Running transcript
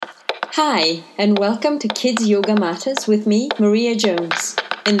Hi, and welcome to Kids Yoga Matters with me, Maria Jones.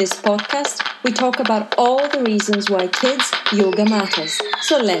 In this podcast, we talk about all the reasons why kids yoga matters.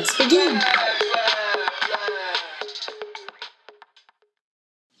 So let's begin.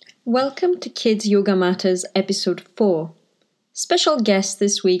 Welcome to Kids Yoga Matters episode 4. Special guest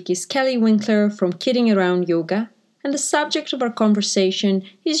this week is Kelly Winkler from Kidding Around Yoga, and the subject of our conversation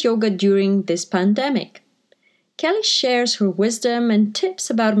is yoga during this pandemic. Kelly shares her wisdom and tips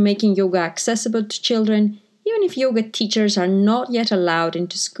about making yoga accessible to children, even if yoga teachers are not yet allowed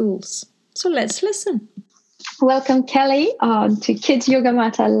into schools. So let's listen. Welcome, Kelly, to Kids Yoga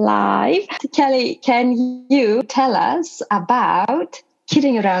Matter Live. Kelly, can you tell us about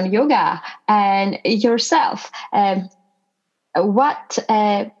Kidding Around Yoga and yourself? What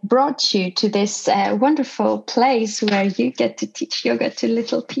brought you to this wonderful place where you get to teach yoga to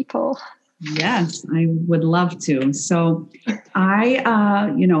little people? Yes, I would love to. So I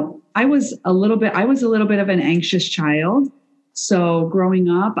was a little bit of an anxious child. So growing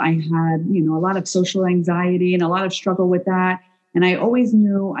up, I had, a lot of social anxiety and a lot of struggle with that. And I always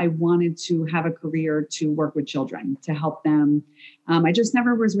knew I wanted to have a career to work with children, to help them. I just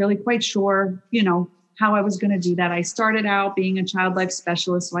never was really quite sure, how I was going to do that. I started out being a child life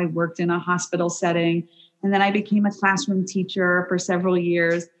specialist. So I worked in a hospital setting, and then I became a classroom teacher for several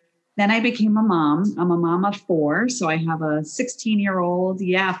years. Then I became a mom. I'm a mom of 4. So I have a 16-year-old,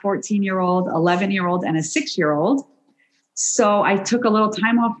 14-year-old, 11-year-old, and a 6-year-old. So I took a little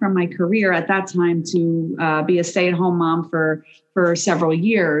time off from my career at that time to be a stay-at-home mom for several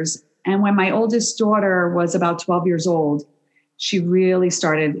years. And when my oldest daughter was about 12 years old, she really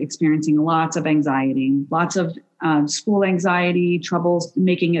started experiencing lots of anxiety, lots of school anxiety, troubles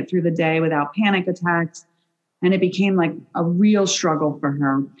making it through the day without panic attacks. And it became like a real struggle for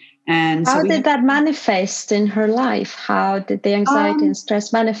her. And how did that manifest in her life? How did the anxiety and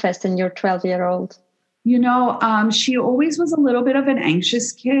stress manifest in your 12-year-old? She always was a little bit of an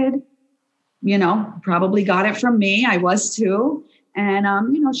anxious kid, probably got it from me. I was too. And,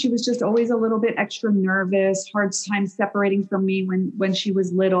 she was just always a little bit extra nervous, hard time separating from me when she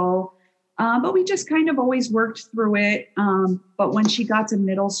was little. But we just kind of always worked through it. But when she got to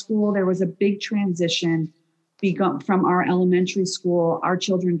middle school, there was a big transition. From our elementary school, our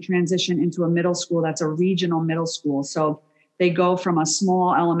children transition into a middle school that's a regional middle school. So they go from a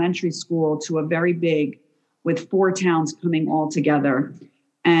small elementary school to a very big, with 4 towns coming all together.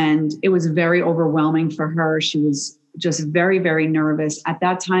 And it was very overwhelming for her. She was just very, very nervous. At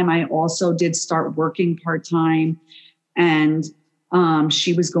that time, I also did start working part-time, and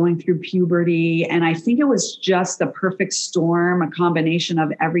she was going through puberty. And I think it was just the perfect storm, a combination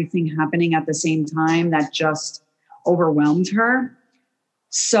of everything happening at the same time that just overwhelmed her.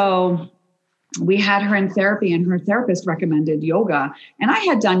 So we had her in therapy, and her therapist recommended yoga. And I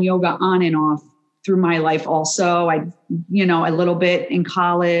had done yoga on and off through my life also. I, a little bit in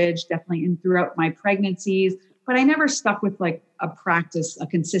college, definitely throughout my pregnancies, but I never stuck with like a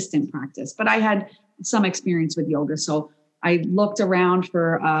consistent practice. But I had some experience with yoga. So I looked around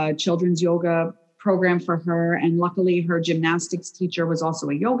for a children's yoga program for her. And luckily her gymnastics teacher was also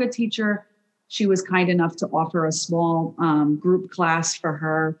a yoga teacher. She was kind enough to offer a small group class for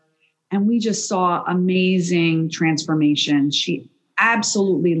her. And we just saw amazing transformation. She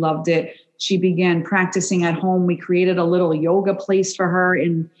absolutely loved it. She began practicing at home. We created a little yoga place for her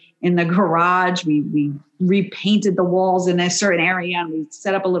in the garage. We repainted the walls in a certain area, and we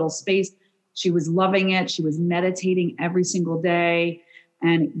set up a little space. She was loving it. She was meditating every single day,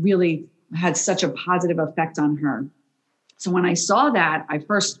 and it really had such a positive effect on her. So when I saw that, I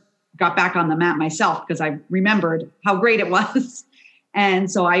first got back on the mat myself because I remembered how great it was. And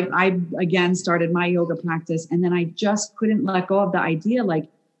so I again started my yoga practice. And then I just couldn't let go of the idea, like,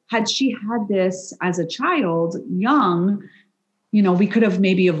 had she had this as a child, young, we could have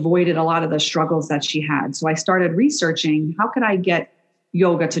maybe avoided a lot of the struggles that she had. So I started researching, how could I get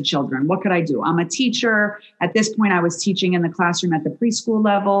yoga to children? What could I do? I'm a teacher. At this point, I was teaching in the classroom at the preschool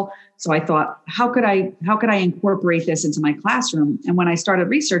level. So I thought, how could I incorporate this into my classroom? And when I started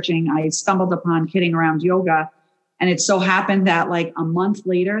researching, I stumbled upon Kidding Around Yoga. And it so happened that like a month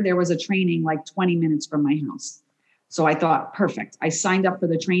later, there was a training like 20 minutes from my house. So I thought, perfect. I signed up for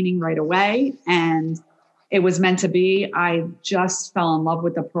the training right away, and it was meant to be. I just fell in love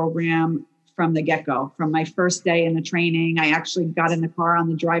with the program from the get-go. From my first day in the training, I actually got in the car on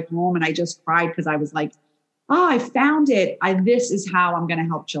the drive home and I just cried because I was like, I found it. This is how I'm going to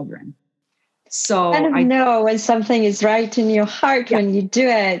help children. So I know when something is right in your heart, when you do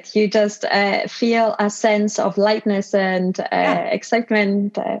it, you just feel a sense of lightness and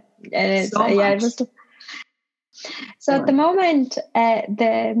excitement. So at the moment,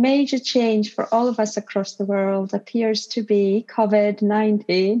 the major change for all of us across the world appears to be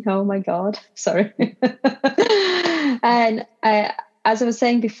COVID-19. Oh my God, sorry. And as I was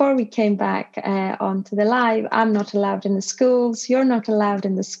saying before we came back onto the live, I'm not allowed in the schools. You're not allowed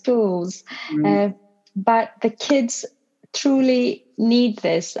in the schools. Right. But the kids truly need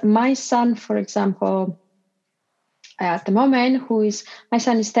this. My son, for example, at the moment, my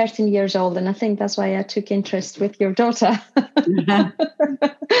son is 13 years old, and I think that's why I took interest with your daughter.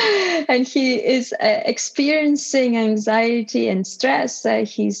 And he is experiencing anxiety and stress.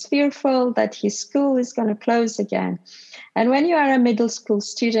 He's fearful that his school is going to close again. And when you are a middle school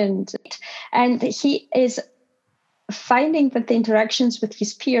student, and he is finding that the interactions with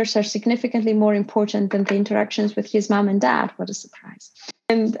his peers are significantly more important than the interactions with his mom and dad. What a surprise.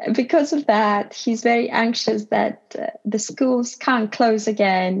 And because of that, he's very anxious that the schools can't close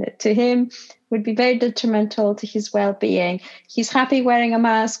again. To him, would be very detrimental to his well-being. He's happy wearing a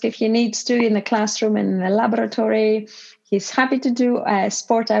mask if he needs to in the classroom and in the laboratory. He's happy to do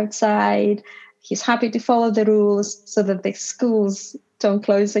sport outside. He's happy to follow the rules so that the schools don't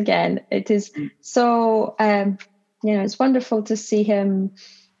close again. It is so, it's wonderful to see him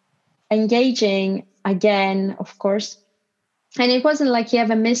engaging again, of course. And it wasn't like he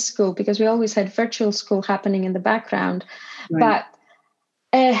ever missed school because we always had virtual school happening in the background. Right.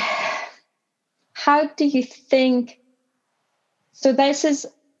 But how do you think? So this is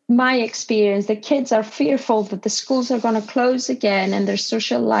my experience. The kids are fearful that the schools are going to close again and their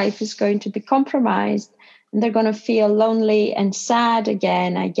social life is going to be compromised and they're going to feel lonely and sad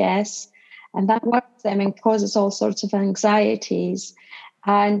again, I guess. And that worries them and causes all sorts of anxieties.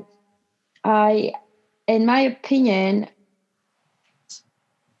 And in my opinion,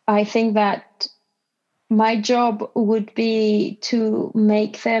 I think that my job would be to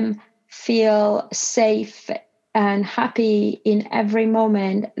make them feel safe and happy in every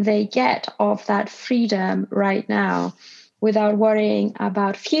moment they get of that freedom right now without worrying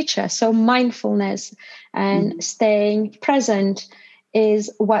about future. So mindfulness and staying present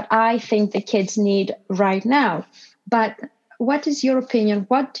is what I think the kids need right now. But what is your opinion?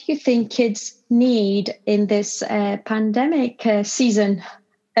 What do you think kids need in this pandemic season,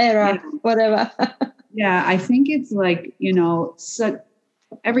 era, whatever? Yeah, I think it's like, so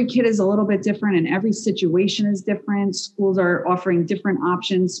every kid is a little bit different and every situation is different. Schools are offering different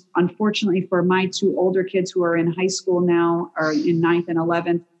options. Unfortunately, for my two older kids who are in high school now, or in 9th and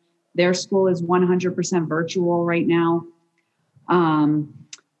 11th, their school is 100% virtual right now.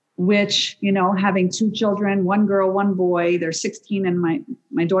 Which, having two children, one girl, one boy, they're 16 and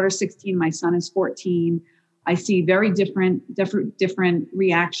my daughter's 16, my son is 14. I see very different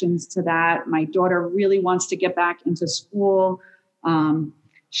reactions to that. My daughter really wants to get back into school.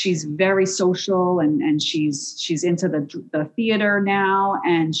 She's very social and she's into the theater now,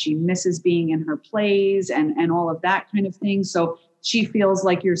 and she misses being in her plays and all of that kind of thing. So she feels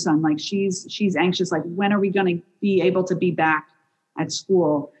like your son, like she's anxious, like when are we going to be able to be back at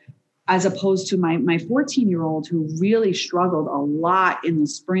school? As opposed to my 14-year-old who really struggled a lot in the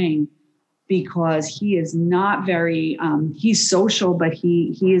spring because he is not very, he's social, but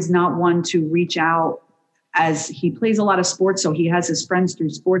he is not one to reach out, as he plays a lot of sports. So he has his friends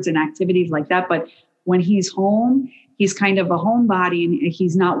through sports and activities like that. But when he's home, he's kind of a homebody and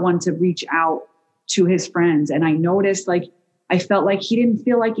he's not one to reach out to his friends. And I noticed, I felt like he didn't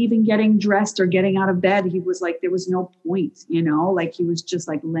feel like even getting dressed or getting out of bed. He was like, there was no point, like he was just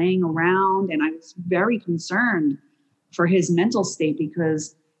like laying around. And I was very concerned for his mental state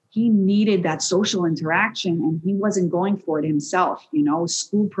because he needed that social interaction and he wasn't going for it himself.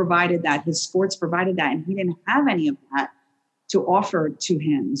 School provided that, his sports provided that, and he didn't have any of that to offer to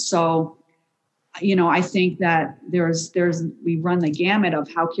him. So, I think that we run the gamut of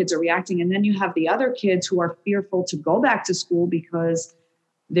how kids are reacting. And then you have the other kids who are fearful to go back to school because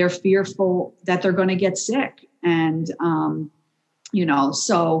they're fearful that they're going to get sick. And,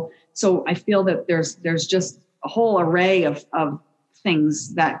 so I feel that there's just a whole array of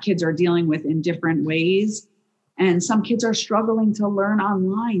things that kids are dealing with in different ways. And some kids are struggling to learn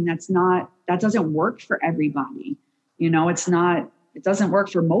online. That doesn't work for everybody. It doesn't work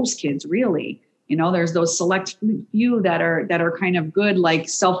for most kids really. There's those select few that are kind of good, like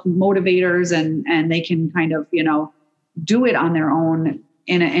self-motivators and they can kind of, do it on their own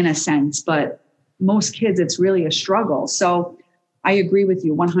in a sense, but most kids, it's really a struggle. So I agree with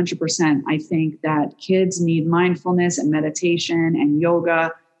you 100%. I think that kids need mindfulness and meditation and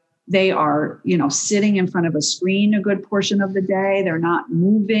yoga. They are, sitting in front of a screen a good portion of the day. They're not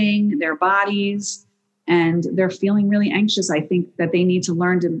moving their bodies. and they're feeling really anxious. I think that they need to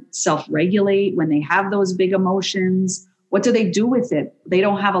learn to self-regulate when they have those big emotions. What do they do with it? They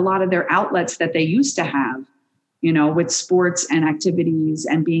don't have a lot of their outlets that they used to have, with sports and activities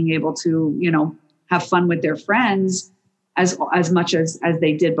and being able to, have fun with their friends as much as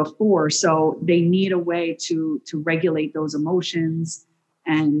they did before. So they need a way to regulate those emotions,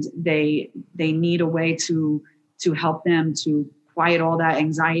 and they need a way to help them to quiet all that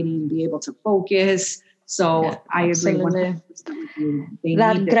anxiety and be able to focus. So yeah, I agree 100% with you.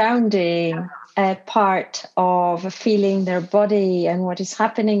 That grounding part of feeling their body and what is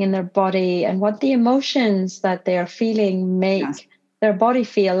happening in their body and what the emotions that they are feeling make their body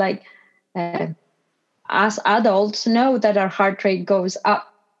feel like. As adults, know that our heart rate goes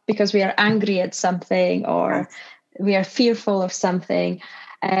up because we are angry at something or we are fearful of something.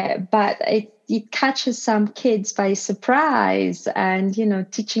 But it catches some kids by surprise, and,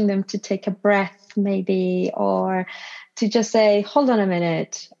 teaching them to take a breath maybe, or to just say, hold on a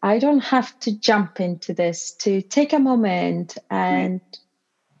minute, I don't have to jump into this, to take a moment and,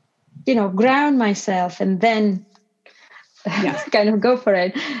 ground myself and then kind of go for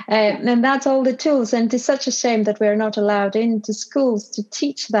it. And that's all the tools. And it's such a shame that we're not allowed into schools to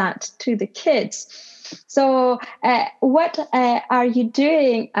teach that to the kids. So what are you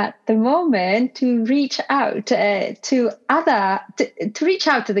doing at the moment to reach out to reach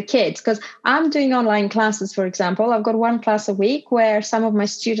out to the kids? Because I'm doing online classes, for example. I've got one class a week where some of my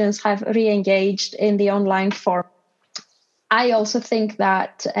students have re-engaged in the online form. I also think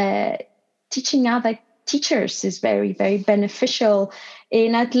that teaching other teachers is very, very beneficial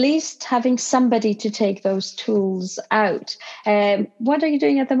in at least having somebody to take those tools out. What are you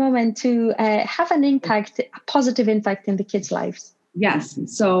doing at the moment to have a positive impact in the kids' lives? Yes.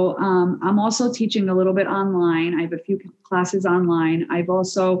 So I'm also teaching a little bit online. I have a few classes online. I've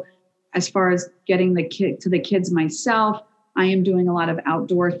also, as far as getting the kids myself, I am doing a lot of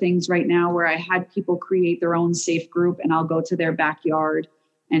outdoor things right now where I had people create their own safe group, and I'll go to their backyard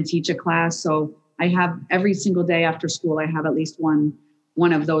and teach a class. So I have every single day after school, I have at least one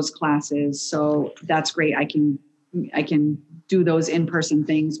of those classes. So that's great. I can do those in-person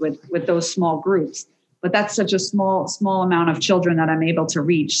things with those small groups, but that's such a small amount of children that I'm able to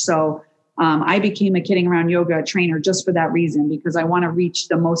reach. So I became a Kidding Around Yoga trainer just for that reason, because I want to reach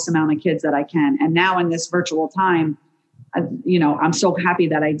the most amount of kids that I can. And now in this virtual time, I'm so happy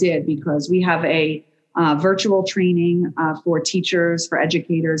that I did, because we have a virtual training for teachers, for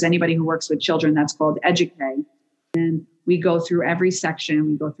educators, anybody who works with children. That's called Educate. And we go through every section.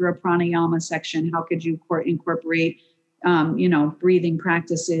 We go through a pranayama section. How could you incorporate, breathing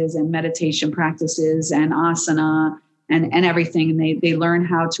practices and meditation practices and asana and everything. And they learn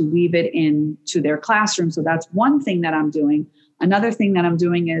how to weave it into their classroom. So that's one thing that I'm doing. Another thing that I'm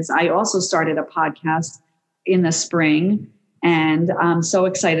doing is I also started a podcast in the spring, and I'm so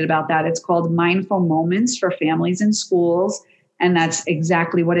excited about that. It's called Mindful Moments for Families and Schools. And that's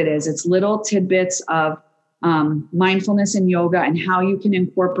exactly what it is. It's little tidbits of mindfulness and yoga and how you can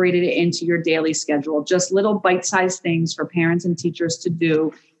incorporate it into your daily schedule. Just little bite-sized things for parents and teachers to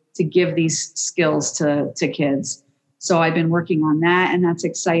do to give these skills to kids. So I've been working on that, and that's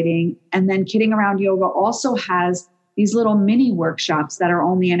exciting. And then Kidding Around Yoga also has these little mini workshops that are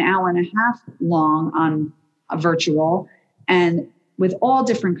only an hour and a half long on a virtual, and with all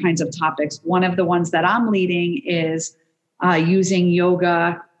different kinds of topics. One of the ones that I'm leading is using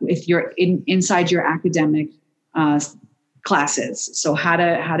yoga if you're inside your academic classes. So how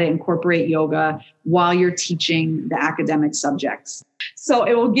to incorporate yoga while you're teaching the academic subjects. So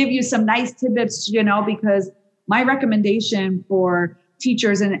it will give you some nice tidbits, because my recommendation for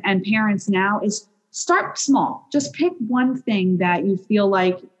teachers and parents now is start small. Just pick one thing that you feel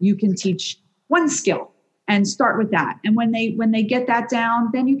like you can teach, one skill, and start with that. And when they get that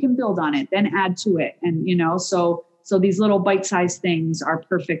down, then you can build on it, then add to it. And, so these little bite-sized things are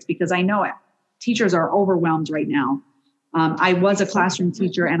perfect, because I know it. Teachers are overwhelmed right now. I was a classroom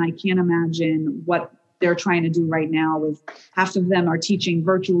teacher, and I can't imagine what they're trying to do right now. With half of them are teaching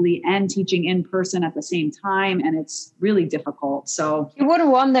virtually and teaching in person at the same time, and it's really difficult. So you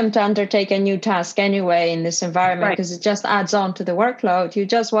wouldn't want them to undertake a new task anyway in this environment, because it just adds on to the workload. You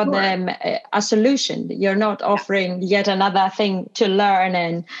just want them a solution. You're not offering yet another thing to learn.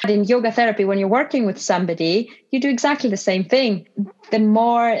 And in yoga therapy, when you're working with somebody, you do exactly the same thing. The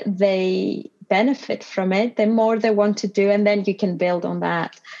more they benefit from it, the more they want to do, and then you can build on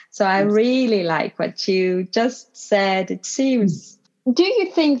that. So I really like what you just said. It seems. Do you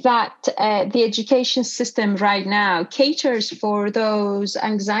think that the education system right now caters for those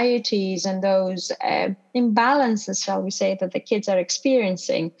anxieties and those imbalances, shall we say, that the kids are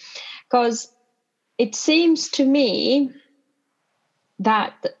experiencing? Because it seems to me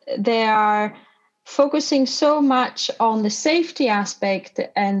that they are focusing so much on the safety aspect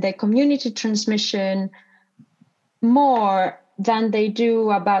and the community transmission more than they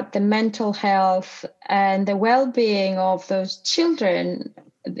do about the mental health and the well-being of those children.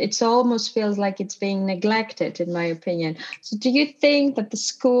 It almost feels like it's being neglected, in my opinion. So do you think that the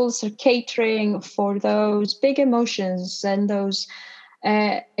schools are catering for those big emotions and those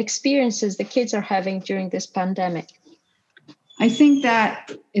experiences the kids are having during this pandemic? I think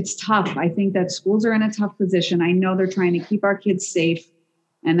that it's tough. I think that schools are in a tough position. I know they're trying to keep our kids safe,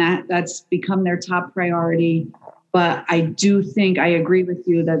 and that's become their top priority. But I do think I agree with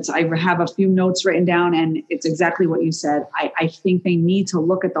you that I have a few notes written down, and it's exactly what you said. I think they need to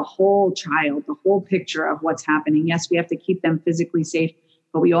look at the whole child, the whole picture of what's happening. Yes, we have to keep them physically safe,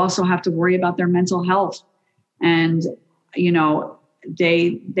 but we also have to worry about their mental health. And,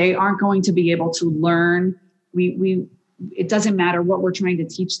 they aren't going to be able to learn. It doesn't matter what we're trying to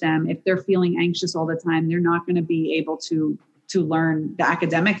teach them. If they're feeling anxious all the time, they're not going to be able to learn the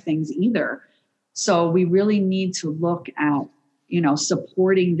academic things either. So we really need to look at,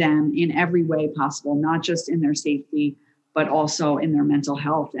 supporting them in every way possible, not just in their safety, but also in their mental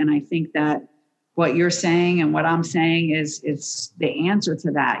health. And I think that what you're saying and what I'm saying is the answer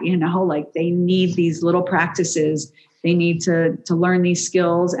to that. Like they need these little practices. They need to learn these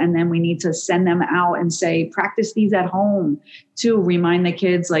skills, and then we need to send them out and say, practice these at home too. Remind the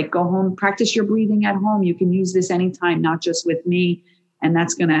kids, like, go home, practice your breathing at home. You can use this anytime, not just with me. And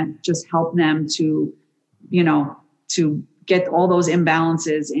that's going to just help them to get all those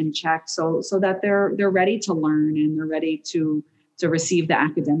imbalances in check so that they're ready to learn and they're ready to receive the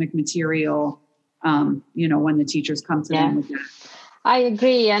academic material, when the teachers come to them with that. I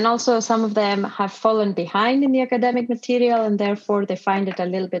agree. And also some of them have fallen behind in the academic material, and therefore they find it a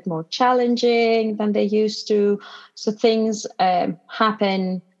little bit more challenging than they used to. So things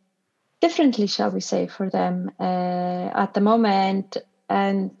happen differently, shall we say, for them at the moment.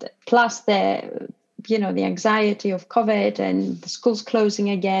 And plus the anxiety of COVID and the schools closing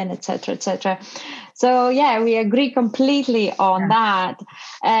again, et cetera, et cetera. So we agree completely on that.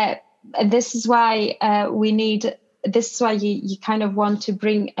 This is why this is why you kind of want to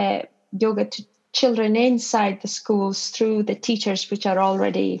bring yoga to children inside the schools through the teachers, which are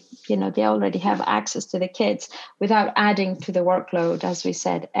already, they already have access to the kids without adding to the workload, as we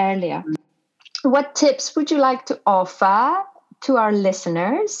said earlier. What tips would you like to offer to our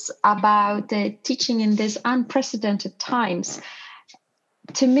listeners about teaching in these unprecedented times?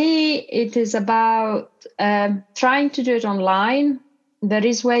 To me, it is about trying to do it online. There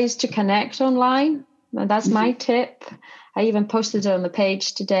is ways to connect online. And that's my tip. I even posted it on the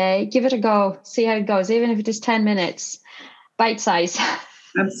page today. Give it a go. See how it goes, even if it is 10 minutes. Bite size.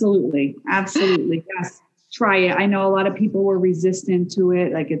 Absolutely. Yes. Try it. I know a lot of people were resistant to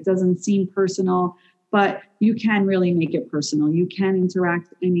it. Like, it doesn't seem personal, but you can really make it personal. You can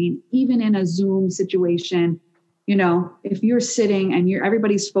interact. I mean, even in a Zoom situation, if you're sitting and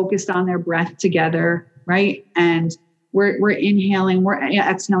everybody's focused on their breath together, right? And we're inhaling, we're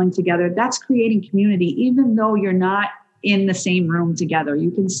exhaling together. That's creating community. Even though you're not in the same room together, you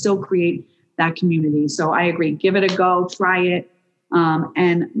can still create that community. So I agree. Give it a go. Try it.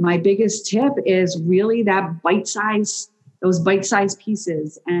 And my biggest tip is really those bite-sized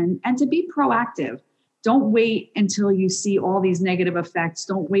pieces and to be proactive. Don't wait until you see all these negative effects.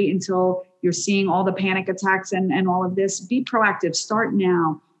 Don't wait until you're seeing all the panic attacks and all of this. Be proactive. Start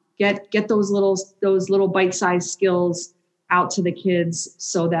now. Get those little bite-sized skills out to the kids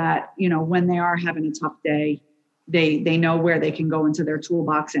so that, when they are having a tough day, they know where they can go into their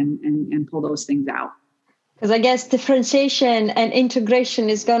toolbox and pull those things out. Because I guess differentiation and integration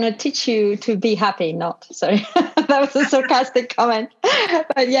is going to teach you to be happy. Sorry, that was a sarcastic comment.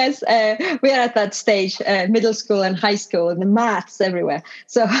 But yes, we are at that stage, middle school and high school, and the maths everywhere.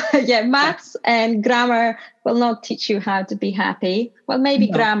 So maths and grammar will not teach you how to be happy. Well, maybe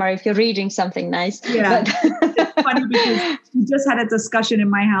grammar if you're reading something nice. Yeah, but it's funny because we just had a discussion in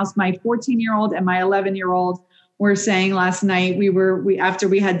my house. My 14-year-old and my 11-year-old were saying last night, after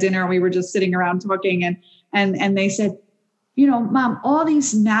we had dinner, we were just sitting around talking and they said, Mom, all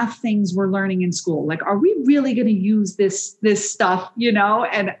these math things we're learning in school, like, are we really going to use this stuff,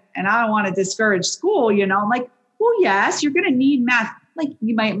 and I don't want to discourage school, I'm like, well, yes, you're going to need math. Like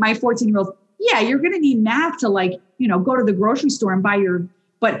my 14-year-old, you're going to need math to go to the grocery store and buy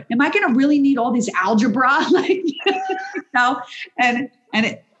but am I going to really need all this algebra? I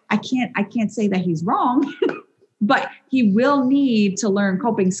can't say that he's wrong. But he will need to learn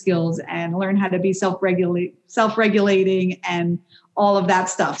coping skills and learn how to be self-regulating and all of that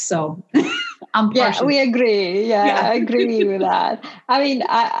stuff. So I'm partial. Yeah, we agree. Yeah, I agree with that. I mean,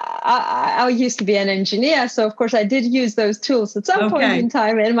 I used to be an engineer, so of course I did use those tools at some point in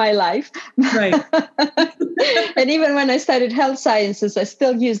time in my life. Right. And even when I studied health sciences, I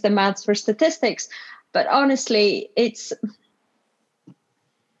still use the maths for statistics. But honestly,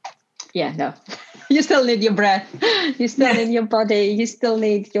 no. You still need your breath. You still need your body. You still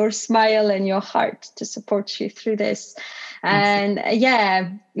need your smile and your heart to support you through this. And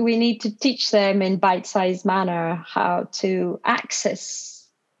we need to teach them in bite-sized manner how to access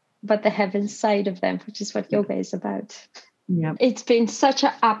what they have inside of them, which is what yoga is about. Yeah. It's been such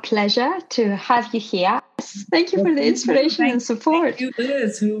a pleasure to have you here. Thank you for the inspiration and support. Thank you,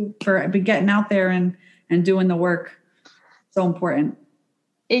 Liz, for getting out there and doing the work. So important.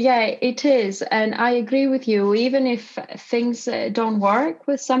 Yeah, it is. And I agree with you. Even if things don't work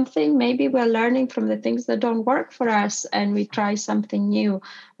with something, maybe we're learning from the things that don't work for us and we try something new.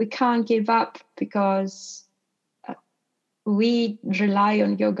 We can't give up because we rely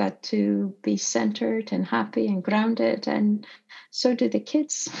on yoga to be centered and happy and grounded. And so do the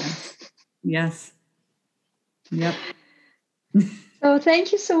kids. Yes. Yep. So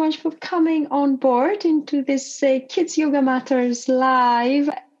thank you so much for coming on board into this Kids Yoga Matters Live.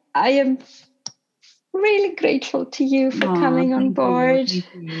 I am really grateful to you for coming on board.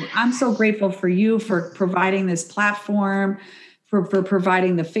 Thank you. I'm so grateful for you for providing this platform, for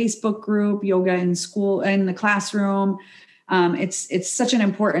providing the Facebook group, Yoga in School, in the Classroom. It's such an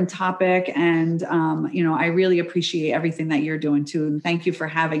important topic. And, I really appreciate everything that you're doing too. And thank you for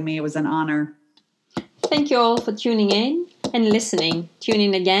having me. It was an honor. Thank you all for tuning in and listening. Tune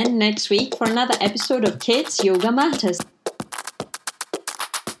in again next week for another episode of Kids Yoga Matters.